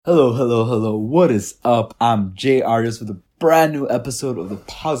Hello, hello, hello. What is up? I'm Jay Artist with a brand new episode of the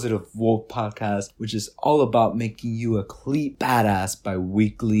Positive Wolf Podcast, which is all about making you a complete badass by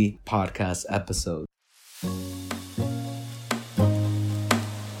weekly podcast episodes.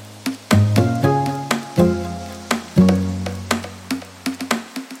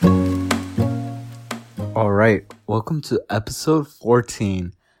 All right, welcome to episode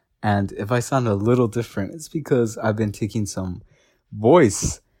 14. And if I sound a little different, it's because I've been taking some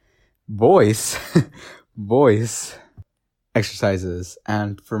voice exercises,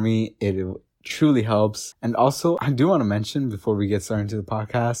 and for me it truly helps. And also, I do want to mention before we get started into the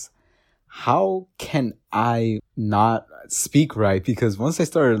podcast, how can I not speak right? Because once I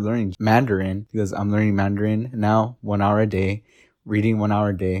started learning Mandarin, because I'm learning Mandarin now 1 hour a day, reading 1 hour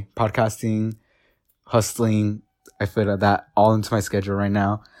a day, podcasting, hustling, I fit that all into my schedule right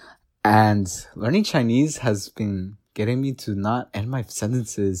now. And learning Chinese has been getting me to not end my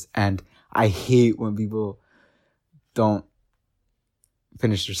sentences, and I hate when people don't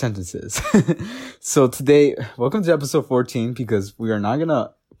finish their sentences. So today, welcome to episode 14, because we are not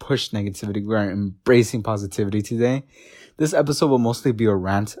gonna push negativity. We are embracing positivity today. This episode will mostly be a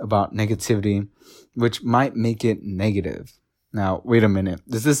rant about negativity, which might make it negative. Now, wait a minute.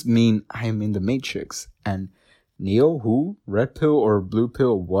 Does this mean I am in the Matrix? And Neo, who? Red pill or blue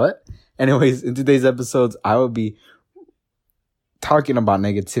pill? What? Anyways, in today's episodes, I will be talking about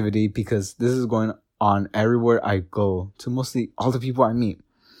negativity because this is going on everywhere I go, to mostly all the people I meet.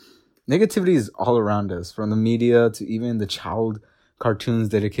 Negativity is all around us, from the media to even the child cartoons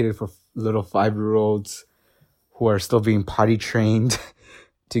dedicated for little 5-year-olds who are still being potty trained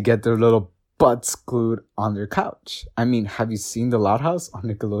to get their little butts glued on their couch. I mean, have you seen The Loud House on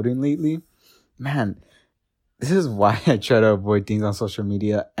Nickelodeon lately? Man, this is why I try to avoid things on social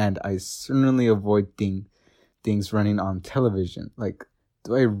media, and I certainly avoid things running on television. Like,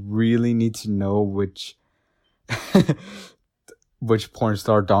 do I really need to know which porn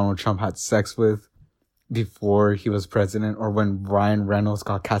star Donald Trump had sex with before he was president, or when Ryan Reynolds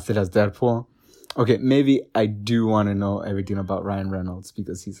got casted as Deadpool? Okay, maybe I do want to know everything about Ryan Reynolds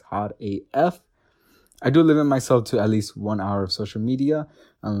because he's hot AF. I do limit myself to at least 1 hour of social media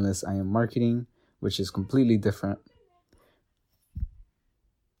unless I am marketing, which is completely different.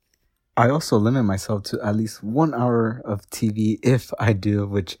 I also limit myself to at least 1 hour of TV if I do,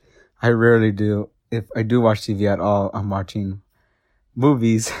 which I rarely do. If I do watch TV at all, I'm watching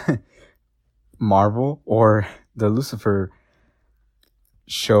movies, Marvel, or the Lucifer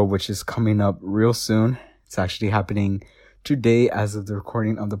show, which is coming up real soon. It's actually happening today as of the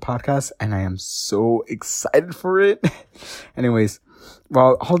recording of the podcast, and I am so excited for it. Anyways,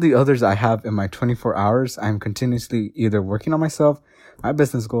 while all the others I have in my 24 hours, I'm continuously either working on myself, my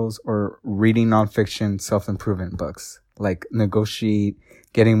business goals, or reading nonfiction self-improvement books, like Negotiate,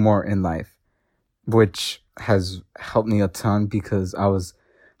 Getting More in Life, which has helped me a ton because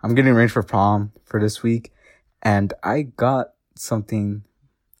I'm getting ready for prom for this week, and I got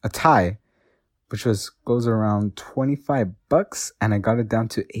a tie, which goes around $25, and I got it down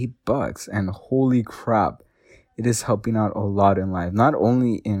to $8, and holy crap, it is helping out a lot in life, not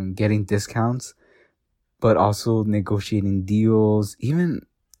only in getting discounts, but also negotiating deals. Even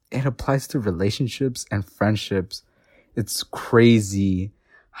it applies to relationships and friendships. It's crazy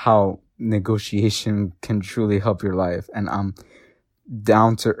how negotiation can truly help your life, and I'm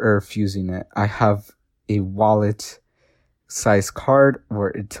down to earth using it. I have a wallet size card where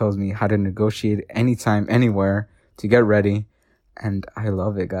it tells me how to negotiate anytime, anywhere to get ready, and I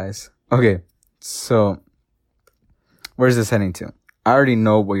love it, guys. Okay, so where's this heading to? I already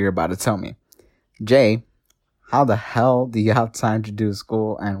know what you're about to tell me. Jay, how the hell do you have time to do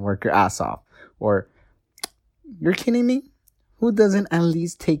school and work your ass off? Or, you're kidding me? Who doesn't at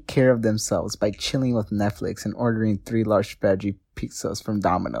least take care of themselves by chilling with Netflix and ordering 3 large veggie pizzas from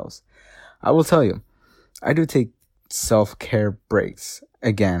Domino's? I will tell you, I do take self-care breaks,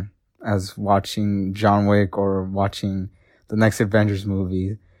 again, as watching John Wick or watching the next Avengers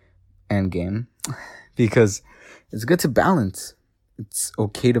movie, Endgame, because it's good to balance. It's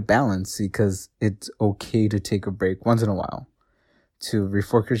okay to balance because it's okay to take a break once in a while, to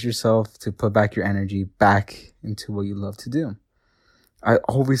refocus yourself, to put back your energy back into what you love to do. I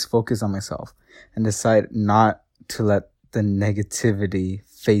always focus on myself and decide not to let the negativity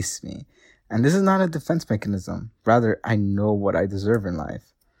face me. And this is not a defense mechanism. Rather, I know what I deserve in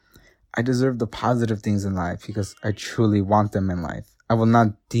life. I deserve the positive things in life because I truly want them in life. I will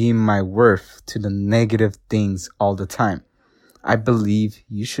not deem my worth to the negative things all the time. I believe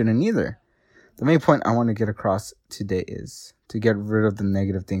you shouldn't either. The main point I want to get across today is to get rid of the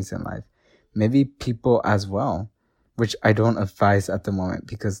negative things in life. Maybe people as well. which I don't advise at the moment,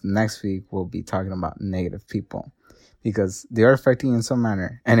 because next week we'll be talking about negative people because they are affecting you in some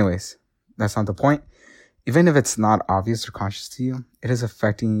manner. Anyways, that's not the point. Even if it's not obvious or conscious to you, it is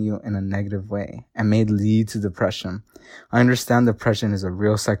affecting you in a negative way and may lead to depression. I understand depression is a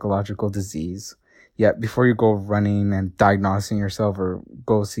real psychological disease, yet before you go running and diagnosing yourself or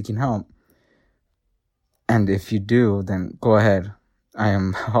go seeking help, and if you do, then go ahead.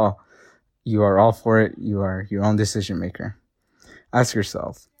 You are all for it. You are your own decision maker. Ask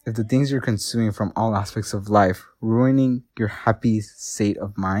yourself, if the things you're consuming from all aspects of life ruining your happy state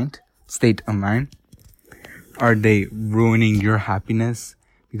of mind, are they ruining your happiness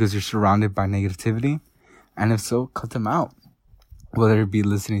because you're surrounded by negativity? And if so, cut them out. Whether it be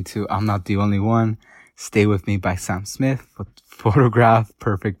listening to I'm Not the Only One, Stay With Me by Sam Smith, Photograph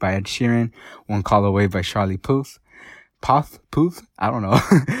Perfect by Ed Sheeran, One Call Away by Charlie Puth, I don't know,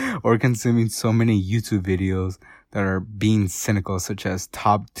 or consuming so many YouTube videos that are being cynical, such as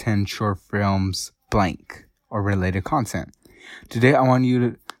top 10 short films blank or related content. Today, I want you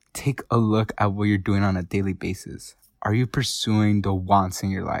to take a look at what you're doing on a daily basis. Are you pursuing the wants in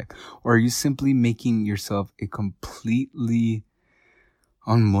your life? Or are you simply making yourself a completely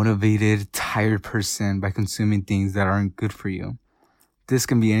unmotivated, tired person by consuming things that aren't good for you? This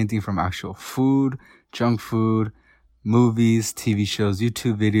can be anything from actual food, junk food, movies, TV shows,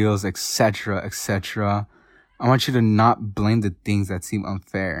 YouTube videos, etc., etc. I want you to not blame the things that seem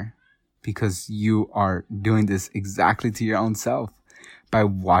unfair, because you are doing this exactly to your own self by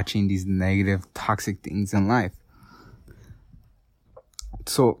watching these negative, toxic things in life.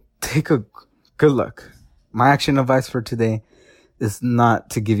 So take a good look. My action advice for today is not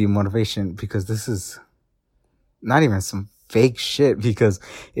to give you motivation, because this is not even some fake shit. Because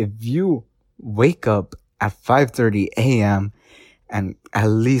if you wake up at 5:30 a.m. and at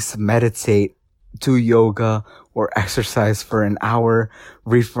least meditate, do yoga or exercise for an hour,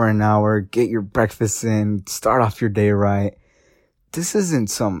 read for an hour, get your breakfast in, start off your day right. This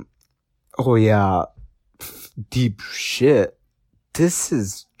isn't some, deep shit. This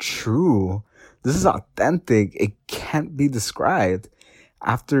is true. This is authentic. It can't be described.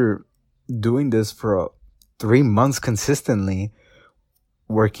 After doing this for 3 months consistently,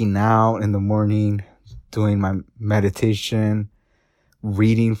 working out in the morning, doing my meditation,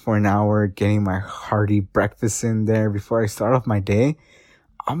 reading for an hour, getting my hearty breakfast in there before I start off my day,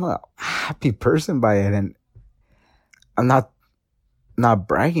 I'm a happy person by it. And I'm not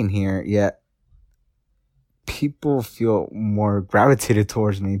bragging here, yet people feel more gravitated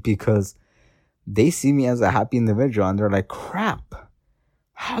towards me because they see me as a happy individual, and they're like, crap,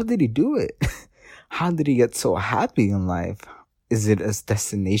 how did he do it? How did he get so happy in life? Is it a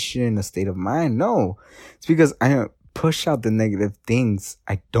destination, a state of mind? No, it's because I push out the negative things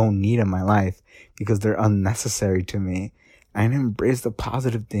I don't need in my life because they're unnecessary to me. I embrace the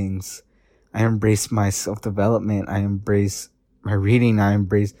positive things. I embrace my self-development. I embrace my reading. I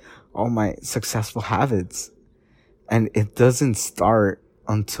embrace all my successful habits. And it doesn't start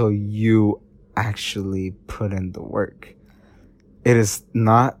until you actually put in the work. It is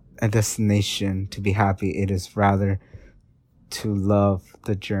not a destination to be happy. It is rather to love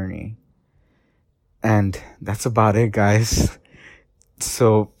the journey. And that's about it, guys.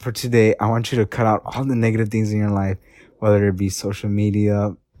 So for today, I want you to cut out all the negative things in your life, whether it be social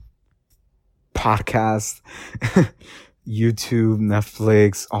media, podcasts, YouTube,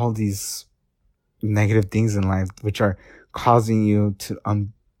 Netflix, all these negative things in life, which are causing you to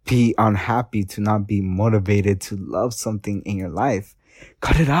be unhappy, to not be motivated to love something in your life.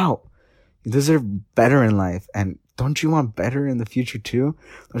 Cut it out. You deserve better in life. And don't you want better in the future too?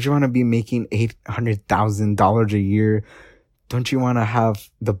 Don't you want to be making $800,000 a year? Don't you want to have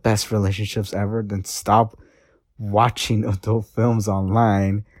the best relationships ever? Then stop watching adult films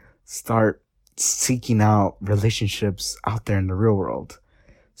online. Start seeking out relationships out there in the real world.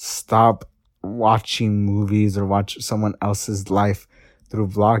 Stop watching movies or watch someone else's life through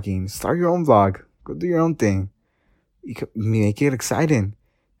vlogging. Start your own vlog. Go do your own thing. You can make it exciting.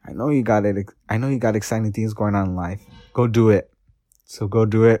 I know you got it. I know you got exciting things going on in life. Go do it. So go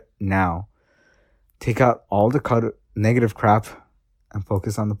do it now. Take out all the negative crap and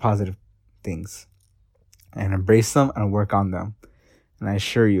focus on the positive things. And embrace them and work on them. And I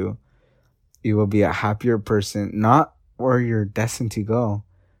assure you, you will be a happier person. Not where you're destined to go.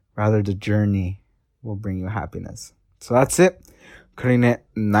 Rather, the journey will bring you happiness. So that's it. Cutting it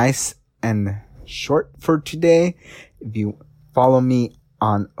nice and short for today. If you follow me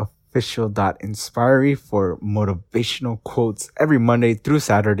on official.inspiry for motivational quotes every Monday through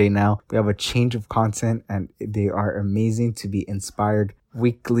Saturday now. We have a change of content and they are amazing to be inspired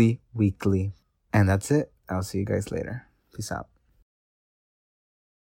weekly. And that's it. I'll see you guys later. Peace out.